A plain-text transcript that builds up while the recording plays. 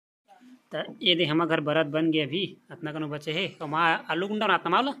तो ये दे हमारा घर बरत बन गया अभी इतना कनो बचे है तो माँ आलू गुंडा बनाता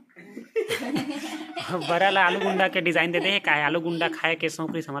मावला बड़ा ला आलू गुंडा के डिज़ाइन देते हैं का आलू गुंडा खाए के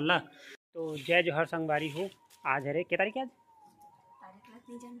सौंपरी समझ ला। तो जय जोहर संगवारी हो। आज हरे क्या तारीख है? आज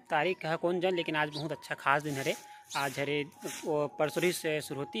तारीख है कौन जन, लेकिन आज बहुत अच्छा खास दिन हरे। आज हरे परसों से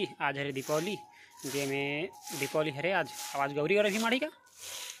शुरू होती, आज हरे दीपावली जे में दीपावली हरे आज। आज गौरी और भी माड़ी का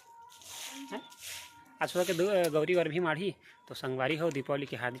है? आज सुबह के गौरी और भी माढ़ी। तो संगवारी हो दीपावली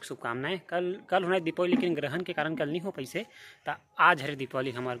की हार्दिक शुभकामनाएं। कल होना दीपावली, लेकिन ग्रहण के कारण कल नहीं हो पैसे। तो आज हरे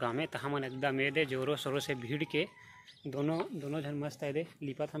दीपावली हमारे गांव में। तो हम एकदम दे जोरों शोरों से भीड़ के दोनों जन मस्त है दे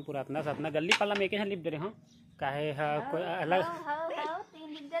लिपत हम पूरा अपना गली पाला में एक लिप दे रहे हो काहे कोई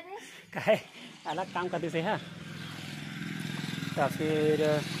अलग काम करते से है। तो फिर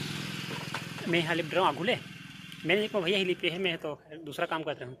मैं यहाँ लिप दे रहा हूँ आगूले मैंने एक भैया ही लिपे है, मैं तो दूसरा काम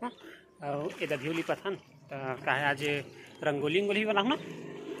करते हूँ और ये दधियो लिपत हन। तो काहे आज रंगोली भी बनाऊँ ना,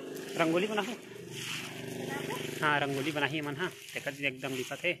 रंगोली बनाऊँ। हाँ रंगोली बना ही मन। हाँ तेकर एकदम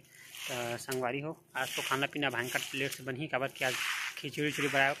लिपत है। तो संगवारी हो आज तो खाना पीना भयंकर प्लेट से बनी काबर कि आज खिचड़ी उचड़ी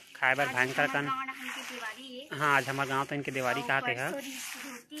बना खाए बार भयंकर कन। हाँ आज हमारे गाँव तो इनके दिवाली कहते हैं,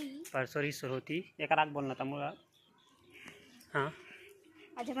 परसों ही शुरू होती। एक राग बोलना था मोरा। हाँ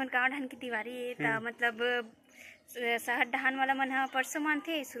आज हमारे गाँव ढान की दिवाली है। मतलब शहर डहान वाला मन हा परसों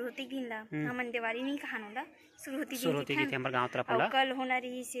मानथे शुरुती दिन ला हमन दिवाली नहीं कहान होला शुरुती की हमर गांव तरफ होला। कल होना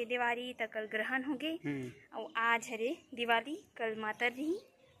रही से दिवाली त कल ग्रहण हो गए और आज हरे दिवाली कल मातर रही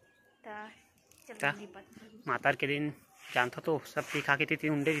ता मातर के दिन जानता तो सब तीखा के थे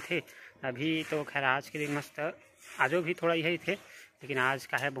उंडे भी थे। अभी तो खैर आज के दिन मस्त आजो भी थोड़ा यही थे, लेकिन आज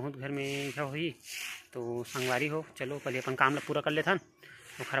का है बहुत घर में यह हुई। तो संगवारी हो चलो पहले अपन काम पूरा कर लेथन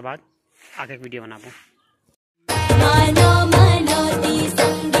ओखर बाद आगे एक वीडियो बनाबो।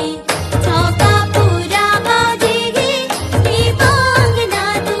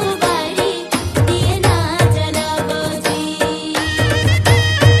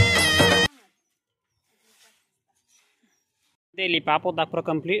 लिपाप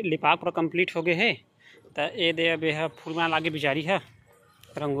पूरा कंप्लीट हो गए है। तो ये दे अब यह फूल में लागे बिचारी है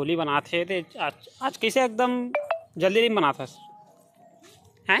रंगोली बनाते थे। आज कैसे एकदम जल्दी नहीं बनाता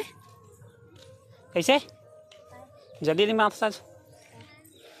हैं? कैसे जल्दी नहीं बनाता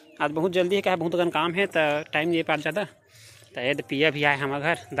आज बहुत जल्दी है क्या बहुत गन काम है तो टाइम नहीं पा ज़्यादा। तो ये पिया भी आए हमारे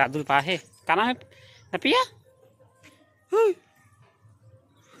घर दादू पा है का नाम है पिया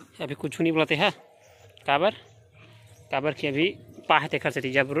अभी कुछ नहीं बोलते है काबर कि अभी पाए थे खर से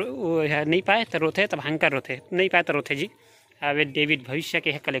जब वो नहीं पाए तो रोते तब भयंकर रोते नहीं पाए तो रोते जी। अब डेविड भविष्य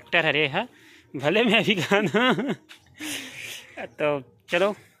के है कलेक्टर हरे है भले में अभी गाना तो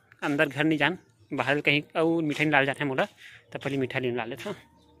चलो अंदर घर नहीं जान बाहर कहीं और मिठाई डाल जाते हैं मोला। तो पहले मिठाई लेने ला लेते हैं।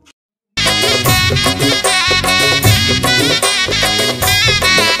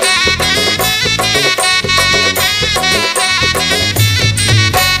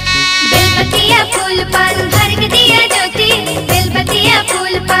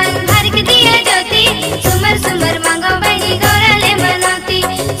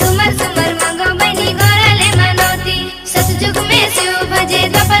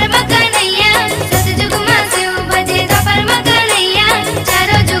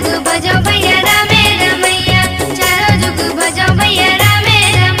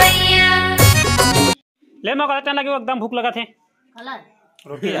 ले मौका लगे एकदम भूख लगा थे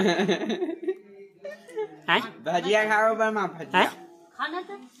रोटी भजिया खाओ बमा भजिया खाना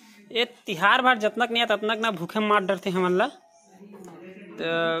तो ये तिहार भर जतनक नहीं ततनक ना भूखे मार डरते हमन ला। तो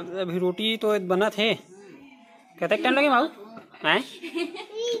अभी रोटी तो बना थे कितना टाइम लगे माऊ हैं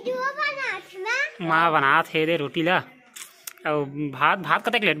माँ बना थे दे रोटी ला और भात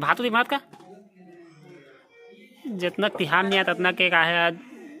कतक लेट भात भात का जितना तिहार नहीं आता उतना के का है आज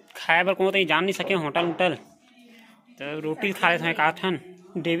खाए बर को जान नहीं सके होटल तो रोटी खा लेते हैं का ठन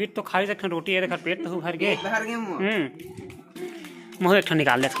डेविड तो खा ही सकते रोटी है पेट तो भर गए मुँह एक ठन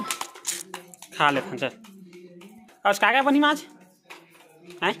निकाल लेते खा लेते चल। आज क्या बनी आज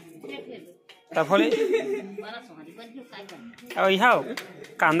हैं तब बोले यह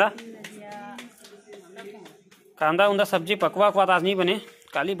कांदा उंदा सब्जी पकवा आज नहीं बने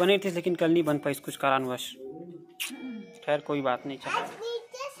काली बने थे लेकिन कल नहीं बन पाई कुछ कारणवश। खैर कोई बात नहीं चल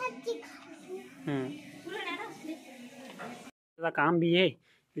काम भी है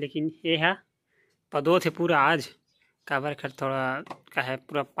लेकिन ये है पदो थे पूरा आज काबर खर थोड़ा का है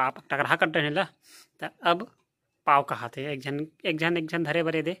पूरा पाप टकरा कर रहे ला। तो अब पाव कहा थे एक जन धरे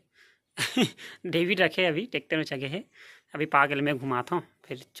भरे दे डेविड रखे अभी ट्रैक्टर में चगे है अभी पागल में घुमाता हूँ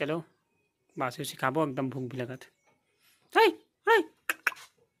फिर चलो बासी सिखाबो एकदम भूख भी लगा था।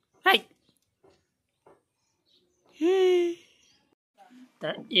 तो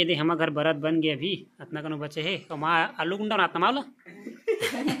ये दे हमारा घर बरत बन गया अभी इतना कनो बचे है तो माँ आलू गुंडा बनाता मालो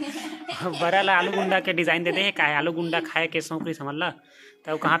बड़ा ला आलू गुंडा के डिज़ाइन दे दे है का आलू गुंडा खाए के सौंपरी समझ ला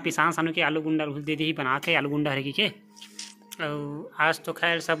तो कहाँ पिसान सामने के आलू गुंडा दे दी बना के आलू गुंडा हरेगी के। और आज तो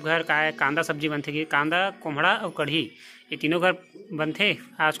खैर सब घर का कांदा सब्जी बनते कि कांदा कोम्हड़ा और कढ़ी ये तीनों घर बनते।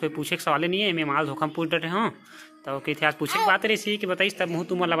 आज कोई पूछे के सवाल नहीं है, मैं माल धोखा पूछ डटे हूँ तो कहते आज पूछे की बात रही सी कि बताइस तब मुँह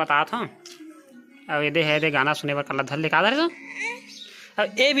तुम बता था। अब ये है दे गाना सुने पर कल धर लेका दे।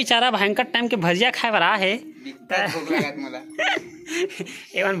 अब ये बेचारा भयंकर टाइम के भजिया खाए बर है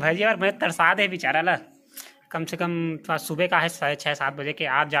एवं भजिया और मैं तरसा दे बेचारा ला कम से कम सुबह का है 6-7 बजे के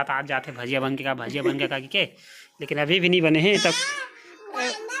आज जाते भजिया बन के का के लेकिन अभी भी नहीं बने हैं तब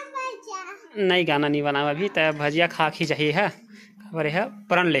नहीं गाना नहीं बना अभी तब भजिया खा खी चाहिए है खबर है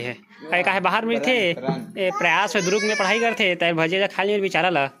प्रण ले है का है बाहर में थे प्रयास में दुर्ग में पढ़ाई करते तब भजिया खा लिए बेचारा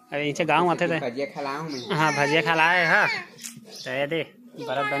ला इनसे गाँव आते थे। हाँ भजिया खा लाए है तो दे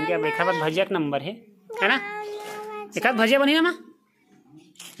बरत बन गया देखा बात भजिया का नंबर है ना एक भजिया बनी ना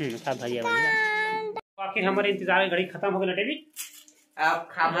भजिया बनी आखिर हमारे इंतजार की घड़ी खत्म हो गई टेबी अब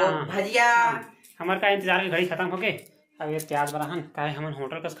खाबो भजिया हमारे का इंतजार की घड़ी खत्म हो गई। अब ये प्याज बराहन का है हम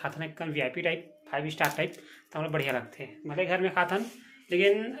होटल का खाते हैं कल VIP टाइप 5 स्टार टाइप तो हमें बढ़िया लगते हैं भले घर में खाते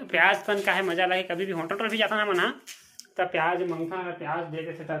लेकिन प्याज तन का है मजा लगे कभी भी होटल पर भी जाता ना मना तब प्याज मंगता अगर प्याज दे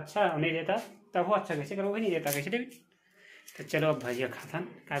देते तो अच्छा नहीं देता तब वो अच्छा कैसे करो भी नहीं देता कैसे डेबिट। तो चलो अब भजिया खातन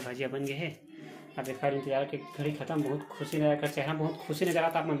का भजिया बन गए है। अब देखा इंतजार की घड़ी खत्म बहुत खुशी नजर कर चेहरा बहुत खुशी नजर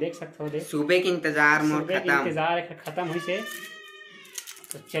आता आप देख सकते हो दे सुबह के इंतजार खत्म हुई से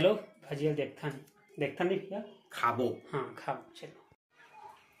तो चलो भजिया देखता नहीं भैया खाबो। हाँ खाओ चलो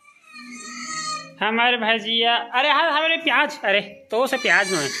हमारे भजिया अरे हाँ हमारे प्याज अरे तो से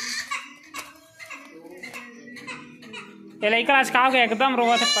प्याज में ये लड़का आज खाओगे एकदम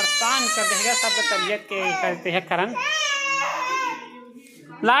रोवा से परेशान कर देगा सब तबीयत के करते है करन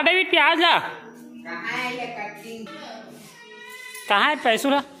ला डेविड प्याज ला कहाँ है पैसू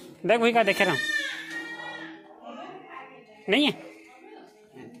ला देख वही का देखे रहा नहीं है।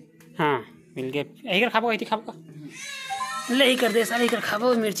 हाँ मिल गया यही कर खाबो यही खाबो ले ही कर दे सारे कर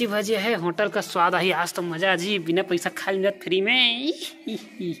खाबो मिर्ची भजिया है होटल का स्वाद आई आज तो मजा जी बिना पैसा खा मिलत फ्री में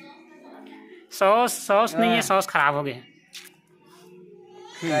सॉस नहीं है सॉस खराब हो गए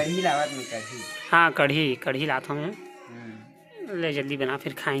कढ़ी लावत में कढ़ी हाँ कढ़ी लाता हूँ ले जल्दी बना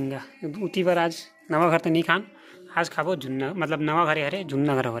फिर खाएंगा उठी पर आज नवा घर तो नहीं खान आज खाबो झुन्ना मतलब नवा घरे हरे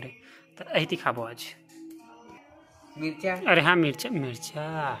झुन्ना घर हरे तो अहिती खाबो आज मिर्चा अरे हाँ मिर्चा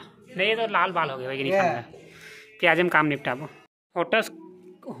नहीं तो लाल बाल हो गए वही नहीं खाना प्याज में काम निपटाबो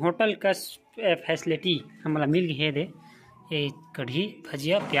होटल का फैसिलिटी हमारा मिल गई है दे ये कढ़ी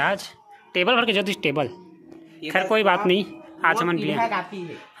भजिया प्याज टेबल भर के जो टेबल खैर कोई बात नहीं आज हम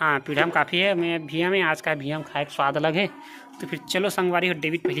हाँ पीढ़ा में काफ़ी है मैं भिया में आज का भिया में खाए का स्वाद अलग है तो फिर चलो संगवारी और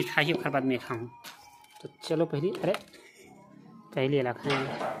डेविड पहले खाइए फिर बाद में खाऊँ तो चलो पहले अलग खाएंगे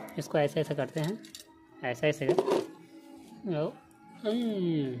इसको ऐसे ऐसे करते हैं ऐसे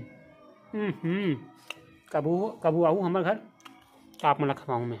कबू आऊँ हमारे घर तो आप मतलब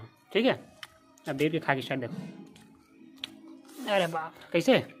खवाऊँ मैं ठीक है। अब डेविड के खा के स्टार्ट देखो अरे बाप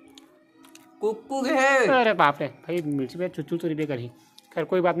कैसे कुकू है अरे बाप रे भाई मिर्ची पे चुचू तो रिबे करी खैर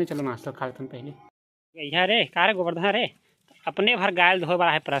कोई बात नहीं चलो नाश्ता खा लेते पहले यहाँ रे कार गोवर्धन रे अपने भर गाय धोए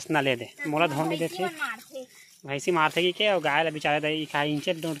बड़ा है प्रश्न ले दे मोला धो नहीं देते भैंसी मारते कि क्या गाय ला बेचारे दे खा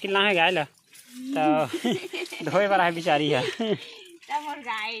इंचे डोंट ना है गाय ला तो धोए बड़ा है बेचारी है। हाँ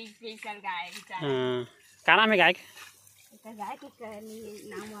क्या नाम है गाय खैर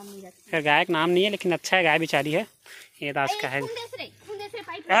गाय का नाम नहीं है लेकिन अच्छा है गाय बेचारी है ये दास का है।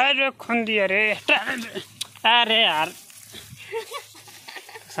 अरे खुंदी अरे यार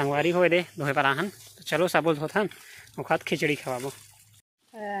संगवारी हो दे धोए पर आहन तो चलो सब धोथन खाद खिचड़ी खवाबो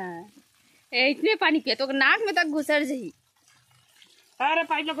इतने पानी पिए तो नाक में तक घुसर जाही। अरे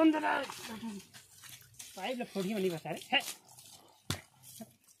पाइप ला कौन दरा पाइप ला फोड़ी वाली बता रे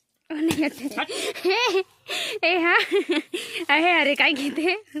नहीं अच्छे ए हाँ अरे काय कहते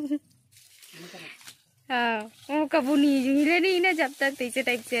हाँ वो कबू नहीं मिले नहीं ना जब तक तैसे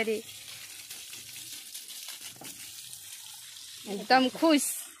टाइप से अरे एकदम खुश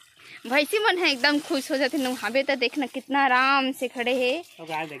भैंसी मन है एकदम खुश हो जाते नहाबे तो देखना कितना आराम से खड़े है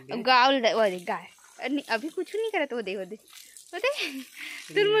गाय अभी कुछ नहीं करे तो वो दे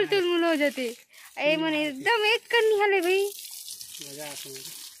तुलमुल हो जाते ए मन एकदम एक कर निहाले भाई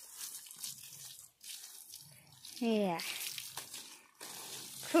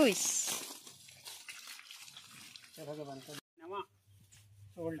खुश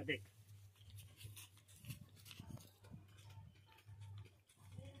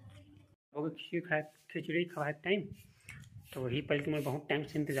खिचड़ी खवाए टाइम तो वही पल के मैं बहुत टाइम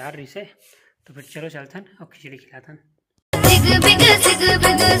से इंतजार रही से, तो फिर चलो चलथन और खिचड़ी खिलाथन।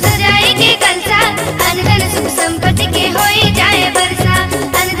 सजाएंगे कलसा, अन धन सुख संपत्ति के होई जाए वर्षा,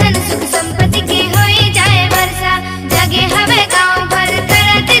 अन धन सुख संपत्ति के होई जाए वर्षा। जगे हवे गाँव भर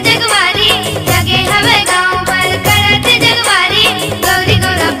करत जगवारी, जगे हवे गाँव भर करत जगवारी। गौरी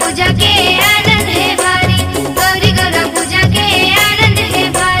गौरा पूजा के आनंद है भारी, गौरी गौरा पूजा के आनंद है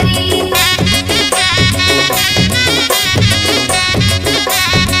भारी।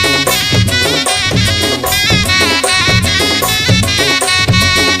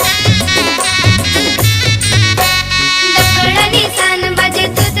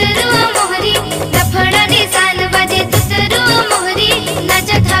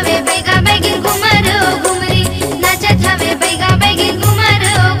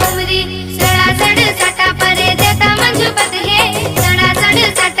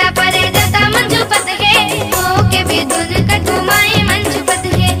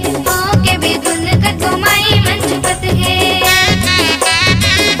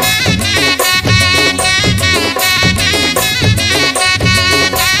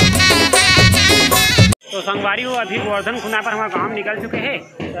 संगवारी हो अभी गोवर्धन खुना पर हमारा गांव निकल चुके हैं।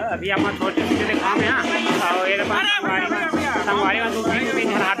 तो अभी हम छोटे छोटे काम है और ये संगवारी में 2-3 दिन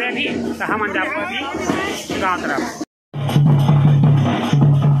अभी तो हम जाओ अभी गाँव तरफ।